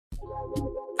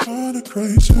Kinda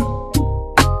crazy.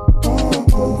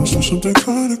 I saw something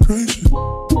kinda crazy.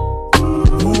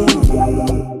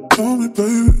 Tell me,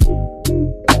 baby.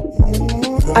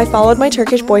 I followed my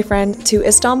Turkish boyfriend to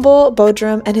Istanbul,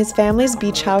 Bodrum, and his family's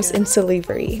beach house in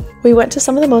Silivri. We went to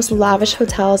some of the most lavish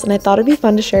hotels, and I thought it'd be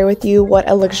fun to share with you what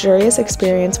a luxurious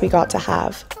experience we got to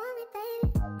have.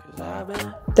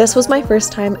 This was my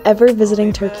first time ever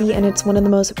visiting Turkey, and it's one of the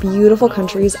most beautiful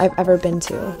countries I've ever been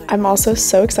to. I'm also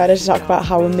so excited to talk about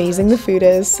how amazing the food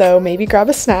is, so maybe grab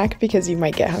a snack because you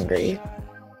might get hungry.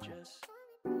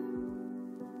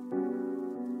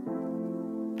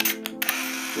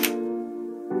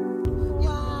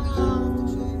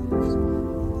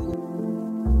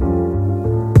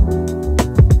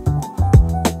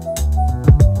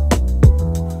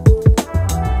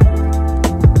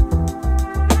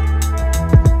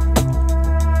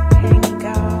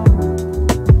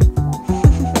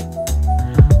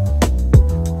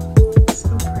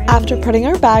 After putting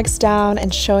our bags down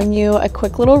and showing you a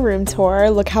quick little room tour,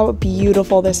 look how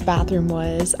beautiful this bathroom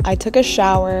was. I took a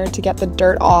shower to get the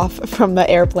dirt off from the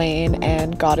airplane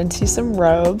and got into some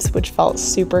robes, which felt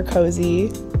super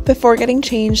cozy, before getting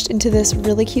changed into this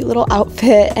really cute little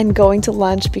outfit and going to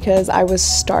lunch because I was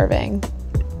starving.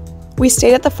 We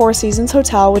stayed at the Four Seasons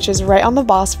Hotel, which is right on the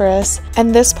Bosphorus,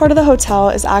 and this part of the hotel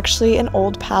is actually an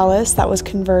old palace that was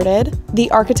converted. The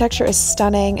architecture is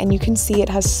stunning, and you can see it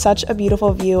has such a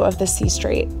beautiful view of the sea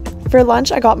strait. For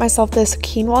lunch, I got myself this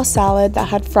quinoa salad that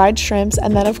had fried shrimps,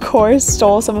 and then of course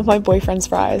stole some of my boyfriend's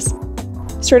fries.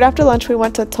 Straight after lunch, we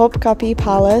went to Topkapi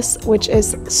Palace, which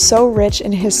is so rich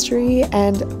in history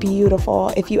and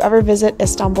beautiful. If you ever visit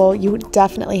Istanbul, you would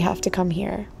definitely have to come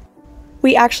here.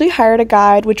 We actually hired a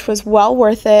guide, which was well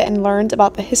worth it, and learned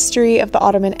about the history of the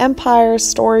Ottoman Empire,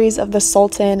 stories of the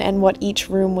Sultan, and what each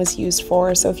room was used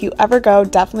for. So if you ever go,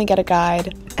 definitely get a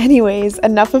guide. Anyways,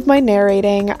 enough of my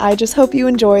narrating. I just hope you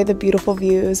enjoy the beautiful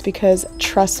views because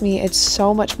trust me, it's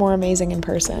so much more amazing in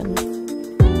person.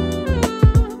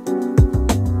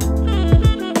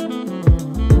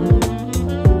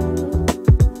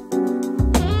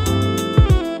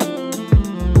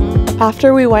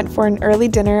 After, we went for an early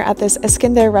dinner at this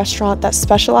Iskender restaurant that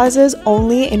specializes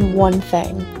only in one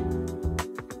thing.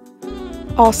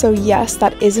 Also, yes,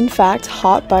 that is in fact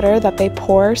hot butter that they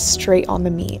pour straight on the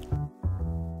meat.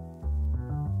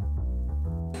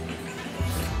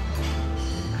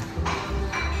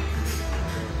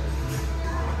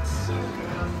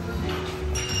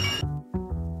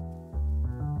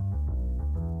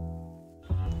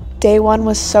 Day one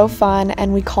was so fun,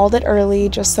 and we called it early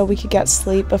just so we could get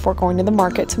sleep before going to the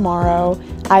market tomorrow.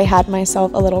 I had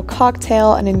myself a little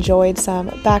cocktail and enjoyed some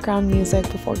background music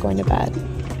before going to bed.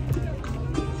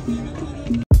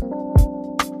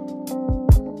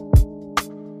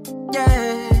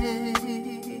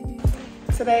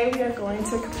 Today we are going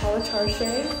to Kapalı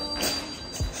Çarşı.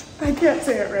 I can't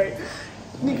say it right.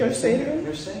 Nico, say it right?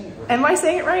 You're saying it right. Am I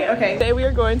saying it right? Okay. Today we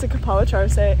are going to Kapalı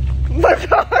Çarşı. Oh my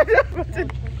god!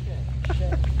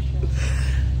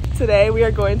 Today we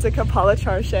are going to Kapalı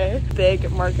Çarşı, big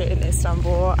market in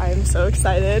Istanbul. I am so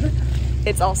excited.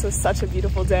 It's also such a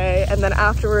beautiful day. And then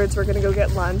afterwards we're gonna go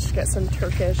get lunch, get some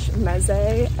Turkish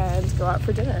meze, and go out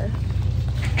for dinner.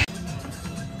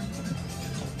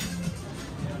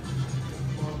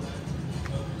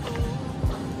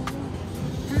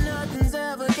 Nothing's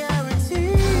ever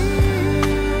guaranteed.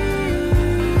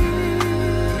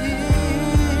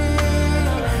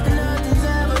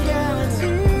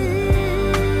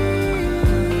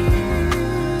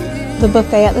 The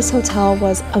buffet at this hotel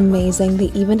was amazing.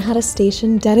 They even had a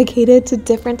station dedicated to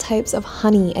different types of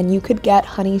honey, and you could get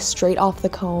honey straight off the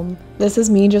comb. This is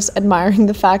me just admiring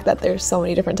the fact that there's so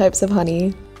many different types of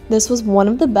honey. This was one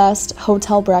of the best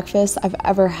hotel breakfasts I've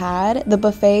ever had. The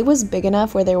buffet was big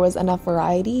enough where there was enough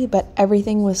variety, but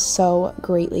everything was so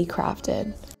greatly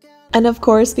crafted. And of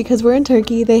course, because we're in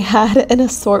Turkey, they had an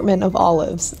assortment of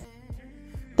olives.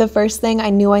 The first thing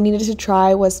I knew I needed to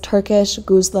try was Turkish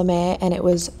gözleme, and it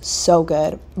was so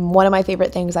good. One of my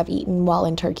favorite things I've eaten while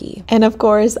in Turkey. And of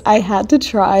course, I had to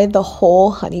try the whole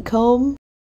honeycomb,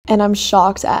 and I'm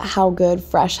shocked at how good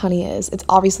fresh honey is. It's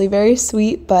obviously very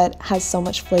sweet, but has so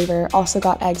much flavor. Also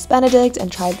got eggs Benedict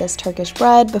and tried this Turkish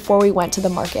bread before we went to the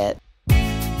market.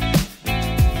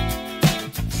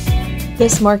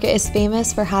 This market is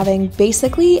famous for having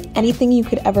basically anything you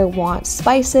could ever want.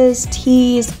 Spices,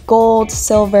 teas, gold,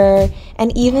 silver,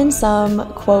 and even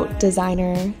some, quote,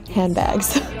 designer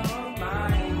handbags.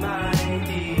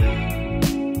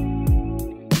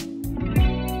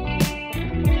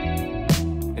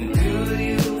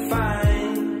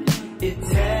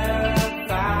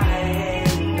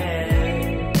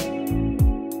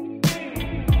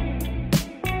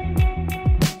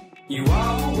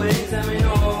 let me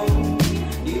know.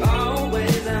 You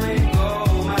always let me go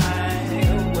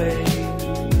my way.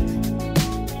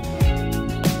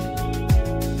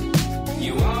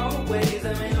 You always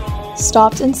let me know.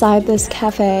 Stopped inside this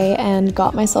cafe and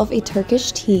got myself a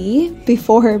Turkish tea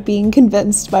before being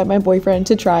convinced by my boyfriend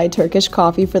to try Turkish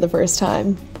coffee for the first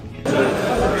time.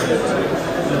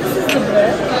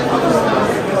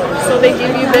 So they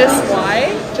give you this,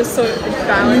 why? Just so it's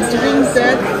balanced. You drink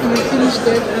that, you finish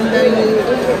that, and then you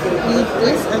eat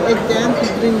this, and at the end you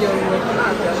drink your water.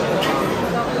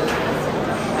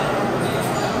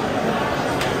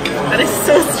 That is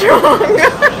so strong.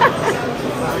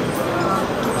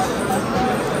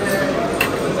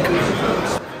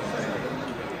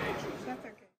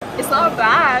 It's not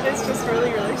bad, it's just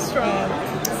really, really strong.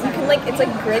 You can like, it's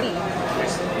like gritty.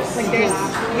 Like there's,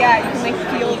 yeah, you can like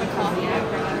feel the coffee.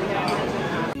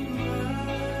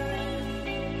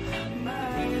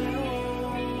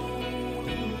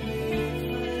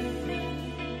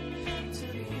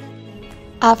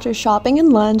 After shopping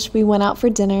and lunch, we went out for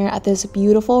dinner at this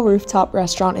beautiful rooftop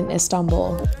restaurant in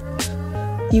Istanbul.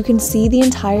 You can see the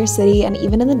entire city, and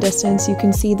even in the distance, you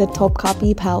can see the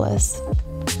Topkapi Palace.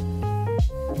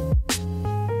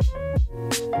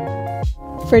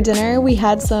 For dinner, we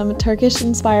had some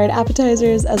Turkish-inspired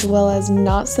appetizers as well as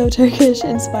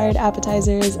not-so-Turkish-inspired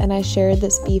appetizers, and I shared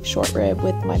this beef short rib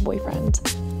with my boyfriend.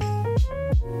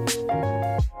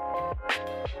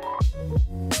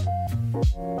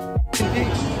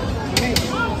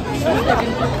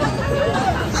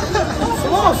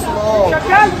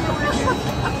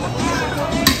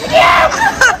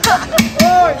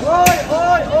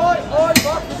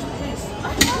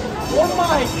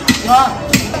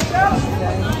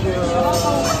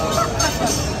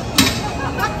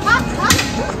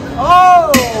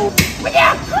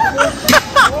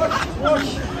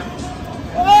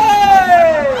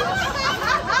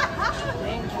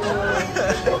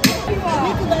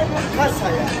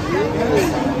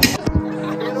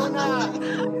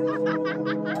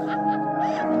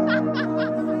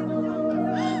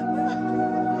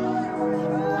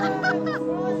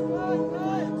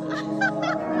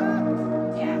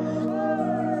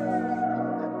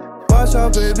 Watch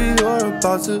out, baby, you're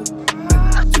about to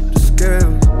tip the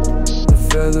scales. The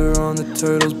feather on the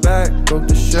turtle's back broke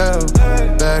the shell.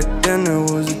 Back then there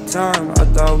was a time I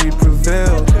thought we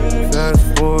prevailed.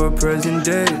 Fast forward, present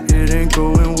day, it ain't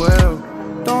going well.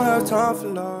 Don't have time for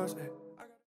loss.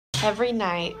 Every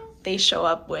night, they show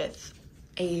up with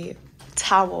a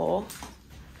towel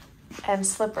and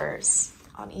slippers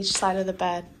on each side of the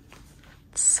bed.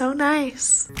 It's so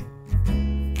nice.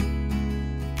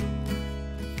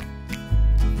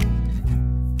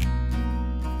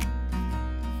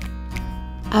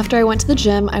 After I went to the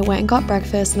gym, I went and got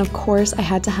breakfast, and of course I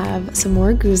had to have some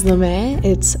more guzleme.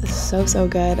 It's so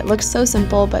good. It looks so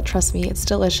simple, but trust me, it's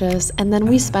delicious. And then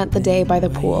we spent the day by the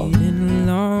pool. Waiting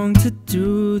long to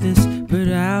do this, but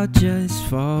I'll just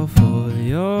fall for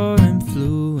your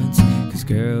influence. 'Cause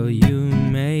girl, you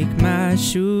make my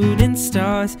shooting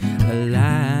stars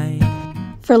alive.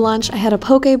 For lunch, I had a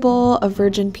poke bowl, a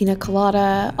virgin pina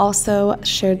colada. Also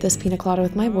shared this pina colada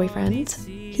with my boyfriend.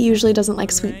 He usually doesn't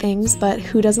like sweet things, but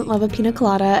who doesn't love a pina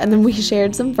colada? And then we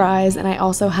shared some fries, and I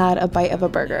also had a bite of a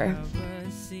burger.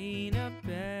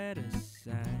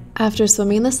 After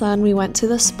swimming in the sun, we went to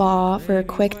the spa for a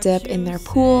quick dip in their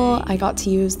pool. I got to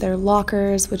use their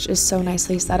lockers, which is so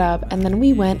nicely set up, and then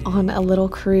we went on a little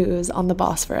cruise on the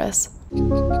Bosphorus.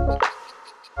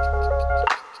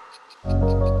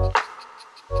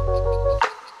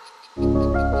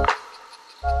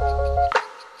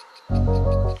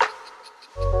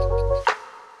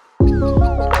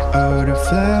 All the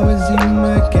flowers in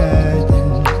my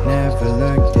garden never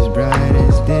looked as bright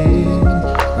as this.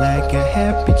 Like a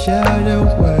happy child, I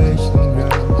watched them grow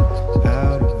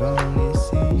out of only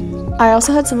seeds. I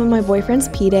also had some of my boyfriend's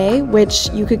pide, which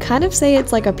you could kind of say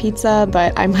it's like a pizza,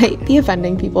 but I might be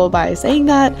offending people by saying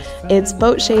that. It's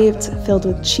boat-shaped, filled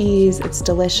with cheese, it's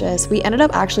delicious. We ended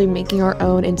up actually making our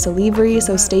own in Silivri,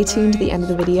 so stay tuned to the end of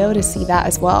the video to see that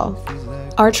as well.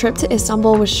 Our trip to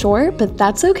Istanbul was short, but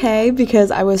that's okay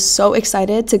because I was so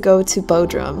excited to go to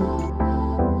Bodrum.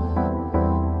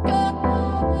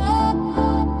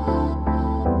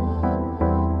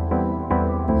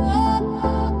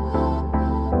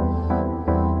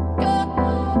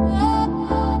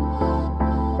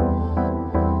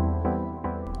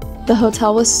 The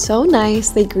hotel was so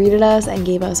nice. They greeted us and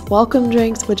gave us welcome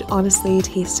drinks, which honestly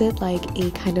tasted like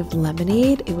a kind of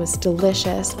lemonade. It was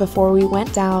delicious before we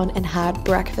went down and had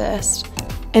breakfast.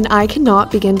 And I cannot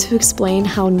begin to explain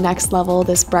how next level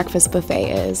this breakfast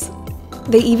buffet is.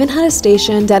 They even had a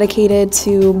station dedicated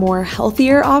to more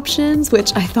healthier options,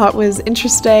 which I thought was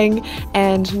interesting.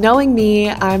 And knowing me,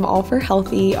 I'm all for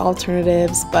healthy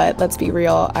alternatives, but let's be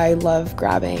real, I love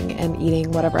grabbing and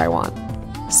eating whatever I want.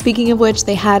 Speaking of which,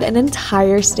 they had an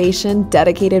entire station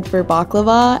dedicated for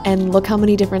baklava, and look how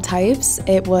many different types.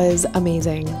 It was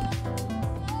amazing.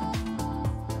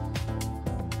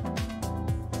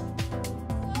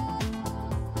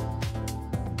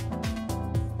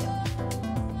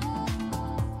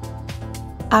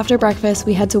 After breakfast,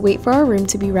 we had to wait for our room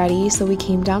to be ready, so we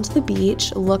came down to the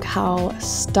beach. Look how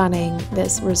stunning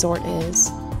this resort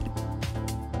is.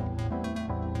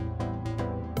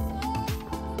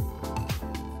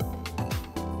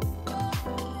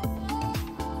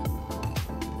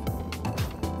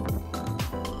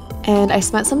 And I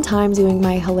spent some time doing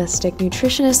my holistic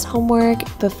nutritionist homework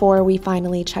before we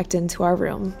finally checked into our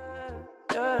room.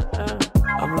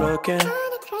 I'm looking,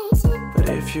 but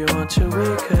if you want to,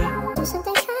 we could do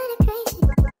something kinda crazy.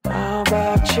 How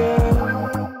about you?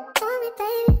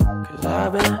 Cause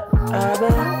I've been,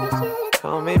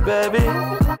 call me baby.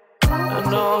 I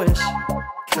know it's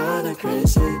kinda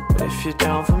crazy, but if you're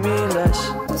down for me,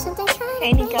 let's do something kinda crazy.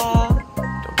 Hey, Nico.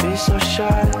 Don't be so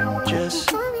shy, just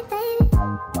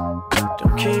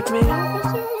don't keep me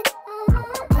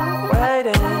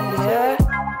waiting, yeah.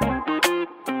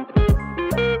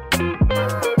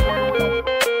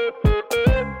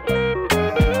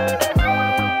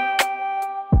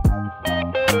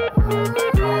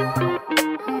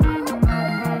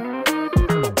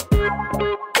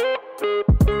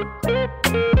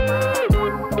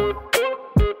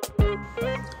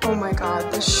 Oh my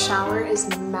god, this shower is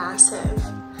massive.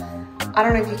 I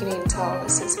don't know if you can even tell,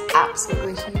 this is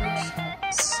absolutely huge.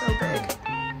 It's so big.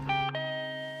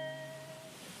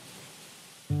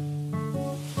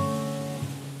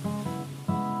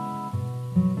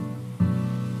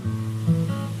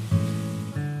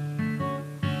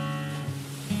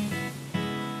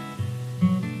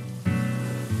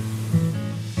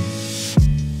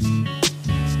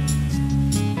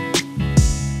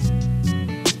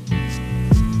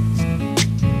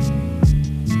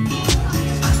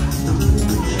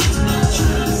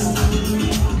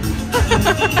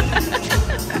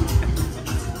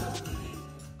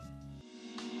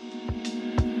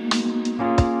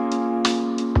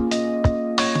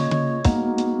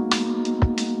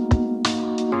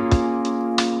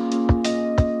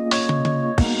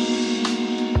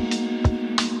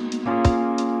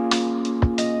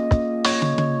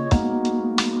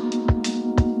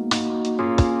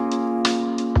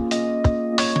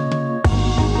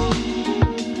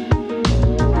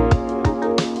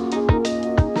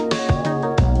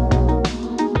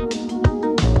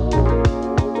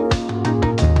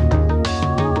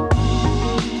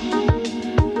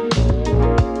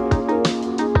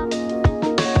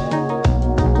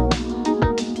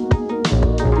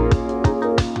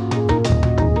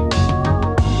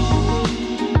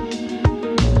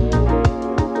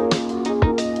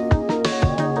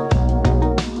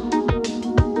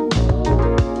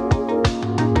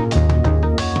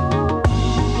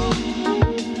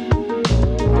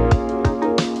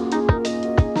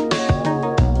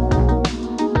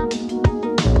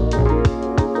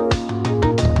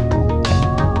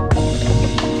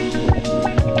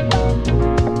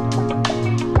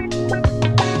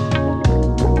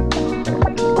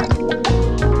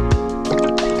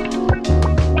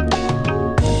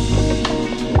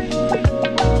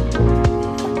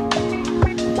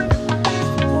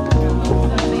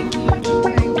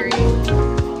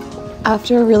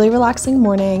 After a really relaxing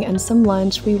morning and some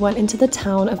lunch, we went into the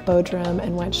town of Bodrum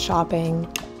and went shopping.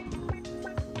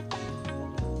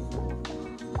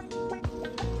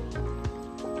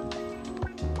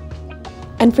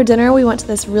 And for dinner, we went to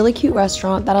this really cute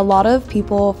restaurant that a lot of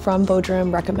people from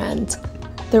Bodrum recommend.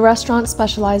 The restaurant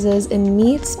specializes in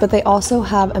meats, but they also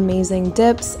have amazing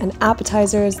dips and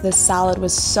appetizers. This salad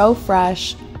was so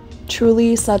fresh.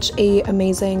 Truly such an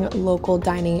amazing local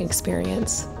dining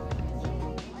experience.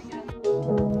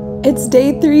 It's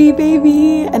day 3,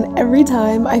 baby! And every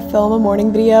time I film a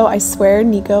morning video, I swear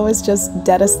Nico is just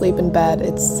dead asleep in bed.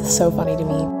 It's so funny to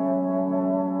me.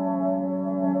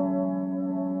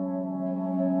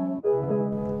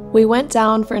 We went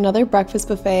down for another breakfast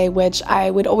buffet, which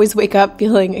I would always wake up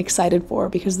feeling excited for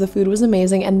because the food was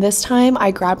amazing. And this time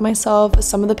I grabbed myself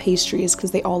some of the pastries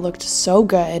because they all looked so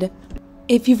good.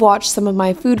 If you've watched some of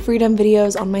my food freedom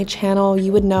videos on my channel,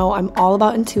 you would know I'm all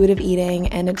about intuitive eating,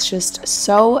 and it's just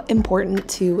so important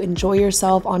to enjoy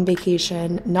yourself on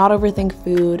vacation, not overthink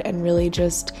food, and really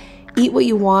just eat what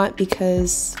you want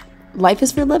because life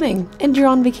is for living and you're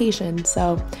on vacation,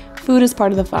 so food is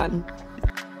part of the fun.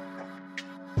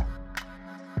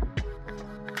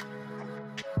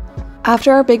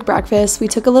 After our big breakfast, we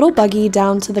took a little buggy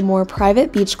down to the more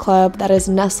private beach club that is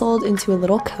nestled into a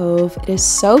little cove. It is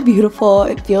so beautiful.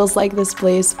 It feels like this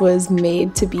place was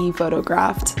made to be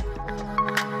photographed.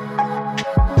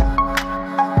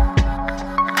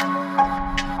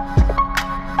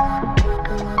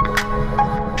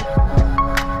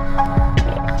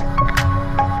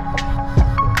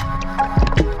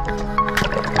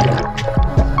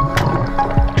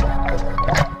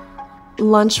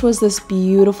 Lunch was this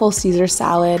beautiful Caesar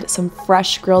salad, some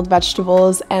fresh grilled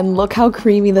vegetables, and look how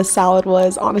creamy the salad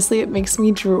was. Honestly, it makes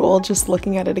me drool just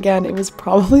looking at it again. It was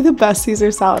probably the best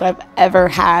Caesar salad I've ever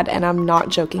had, and I'm not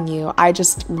joking you. I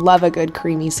just love a good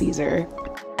creamy Caesar.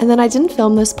 And then I didn't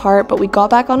film this part, but we got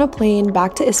back on a plane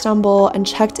back to Istanbul and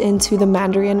checked into the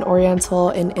Mandarin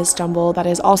Oriental in Istanbul that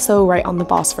is also right on the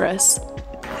Bosphorus.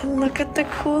 And look at the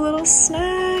cool little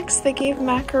snacks. They gave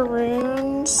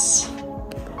macaroons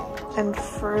and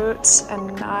fruits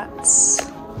and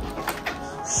nuts.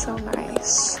 So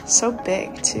nice. So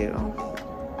big too.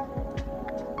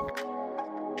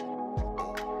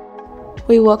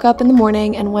 We woke up in the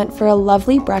morning and went for a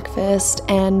lovely breakfast,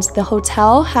 and the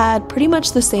hotel had pretty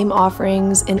much the same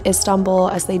offerings in Istanbul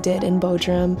as they did in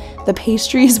Bodrum. The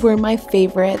pastries were my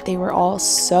favorite. They were all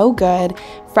so good.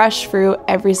 Fresh fruit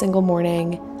every single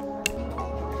morning.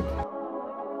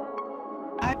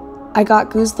 I got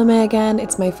gözleme again.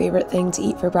 It's my favorite thing to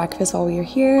eat for breakfast while we were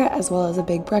here, as well as a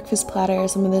big breakfast platter,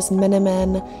 some of this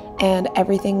menemen, and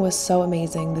everything was so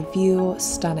amazing. The view,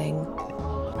 stunning.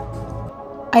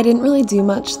 I didn't really do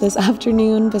much this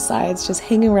afternoon besides just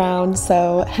hang around,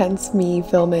 so hence me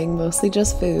filming mostly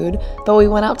just food. But we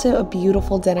went out to a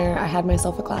beautiful dinner. I had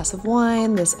myself a glass of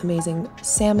wine, this amazing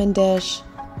salmon dish,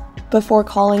 before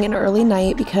calling an early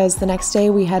night because the next day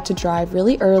we had to drive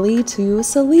really early to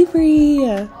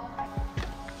Silivri.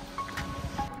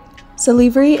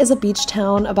 Silivri is a beach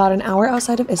town about an hour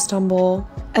outside of Istanbul,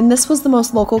 and this was the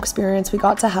most local experience we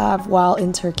got to have while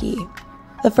in Turkey.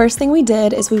 The first thing we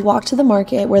did is we walked to the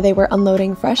market where they were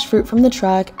unloading fresh fruit from the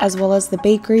truck, as well as the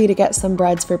bakery to get some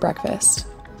breads for breakfast.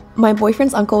 My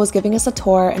boyfriend's uncle was giving us a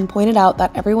tour and pointed out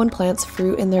that everyone plants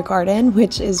fruit in their garden,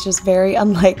 which is just very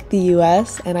unlike the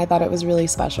US, and I thought it was really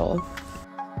special.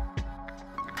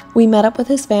 We met up with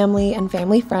his family and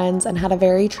family friends and had a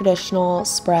very traditional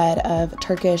spread of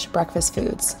Turkish breakfast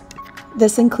foods.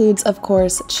 This includes, of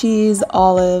course, cheese,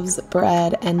 olives,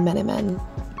 bread, and menemen.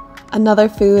 Another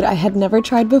food I had never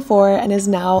tried before and is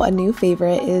now a new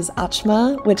favorite is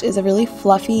açma, which is a really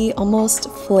fluffy, almost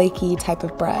flaky type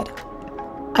of bread.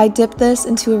 I dipped this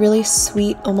into a really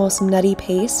sweet, almost nutty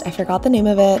paste. I forgot the name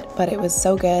of it, but it was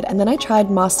so good. And then I tried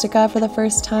mastika for the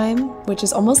first time, which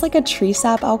is almost like a tree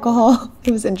sap alcohol.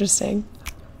 It was interesting.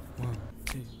 1,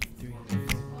 2, 3.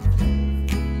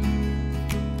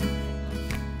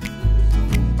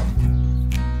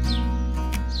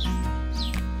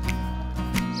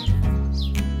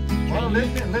 Well,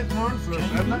 let Norn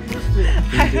first. I'm not used to it.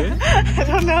 I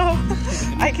don't know.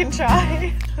 I can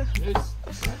try. Yes.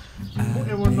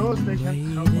 Whoever knows they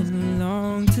can help us. Waiting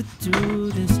long to do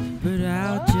this, but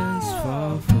I'll just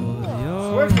fall for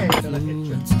your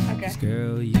influence. Okay. 'Cause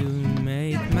girl, you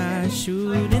make my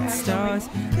shooting stars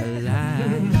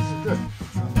alive.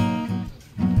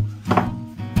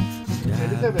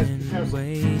 I've been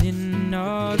waiting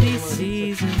all these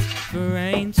seasons for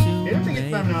rain to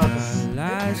make our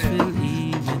lives feel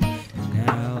even.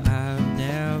 Now I've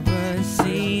never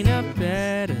seen a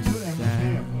better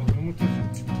sight.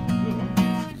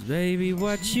 Baby,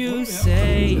 what you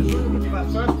say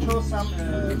First show some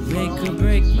make or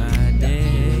break my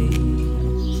day.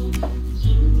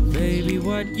 Baby,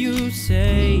 what you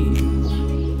say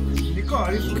Nico,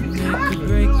 are you make or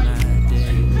break my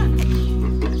day.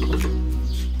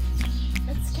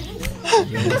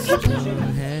 Yes, your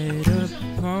head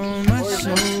up on my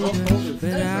shoulder,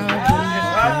 but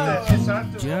I'll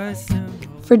be just a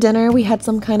For dinner, we had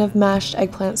some kind of mashed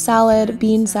eggplant salad,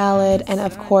 bean salad, and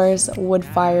of course,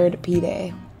 wood-fired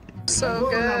pide. So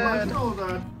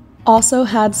good. Also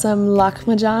had some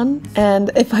lahmacun,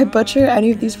 and if I butcher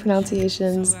any of these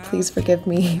pronunciations, please forgive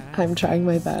me. I'm trying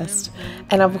my best.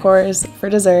 And of course, for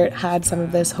dessert, had some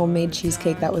of this homemade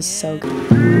cheesecake that was so good.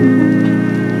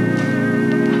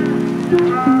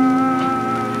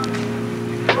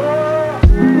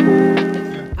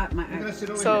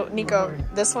 So, Nico,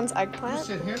 this one's eggplant,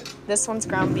 this one's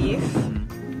ground beef,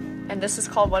 and this is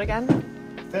called what again?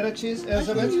 Feta cheese,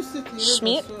 Elizabeth?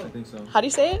 Schmeat? I think so. How do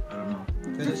you say it? I don't know.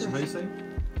 How do you say?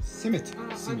 Simit.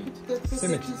 Simit.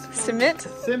 Simit?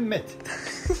 Simit.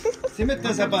 Simit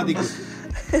is a body good.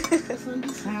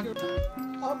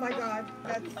 Oh my God,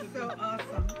 that's so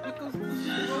awesome.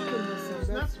 Because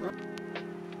that's right.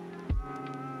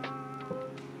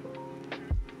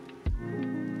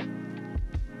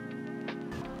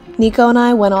 Nico and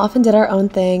I went off and did our own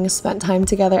thing, spent time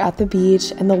together at the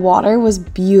beach, and the water was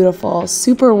beautiful,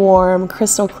 super warm,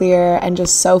 crystal clear, and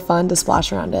just so fun to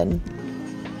splash around in.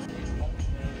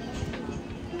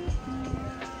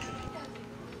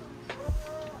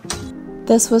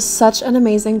 This was such an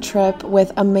amazing trip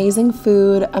with amazing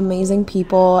food, amazing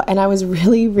people, and I was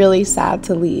really sad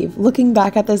to leave. Looking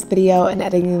back at this video and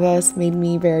editing this made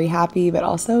me very happy, but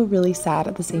also really sad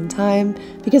at the same time,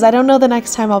 because I don't know the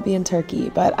next time I'll be in Turkey,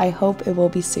 but I hope it will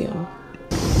be soon.